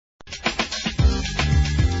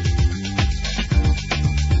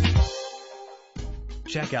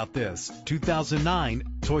Check out this 2009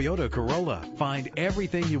 Toyota Corolla. Find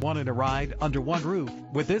everything you want in a ride under one roof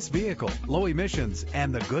with this vehicle. Low emissions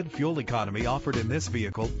and the good fuel economy offered in this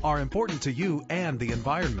vehicle are important to you and the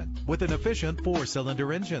environment. With an efficient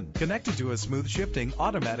 4-cylinder engine connected to a smooth shifting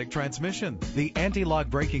automatic transmission, the anti-lock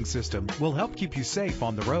braking system will help keep you safe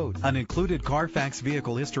on the road. An included Carfax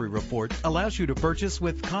vehicle history report allows you to purchase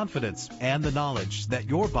with confidence and the knowledge that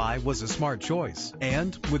your buy was a smart choice.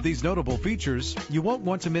 And with these notable features, you won't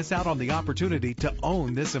want to miss out on the opportunity to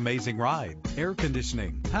own this amazing ride. Air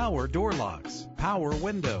conditioning, power door locks, power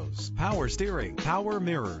windows, power steering, power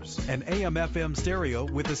mirrors, an AM/FM stereo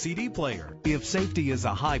with a CD player. If safety is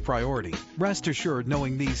a high priority, rest assured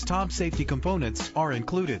knowing these top safety components are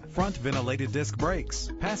included: front ventilated disc brakes,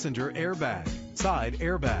 passenger airbag, side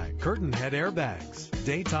airbag, curtain head airbags,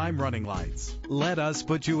 daytime running lights. Let us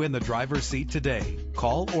put you in the driver's seat today.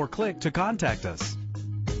 Call or click to contact us.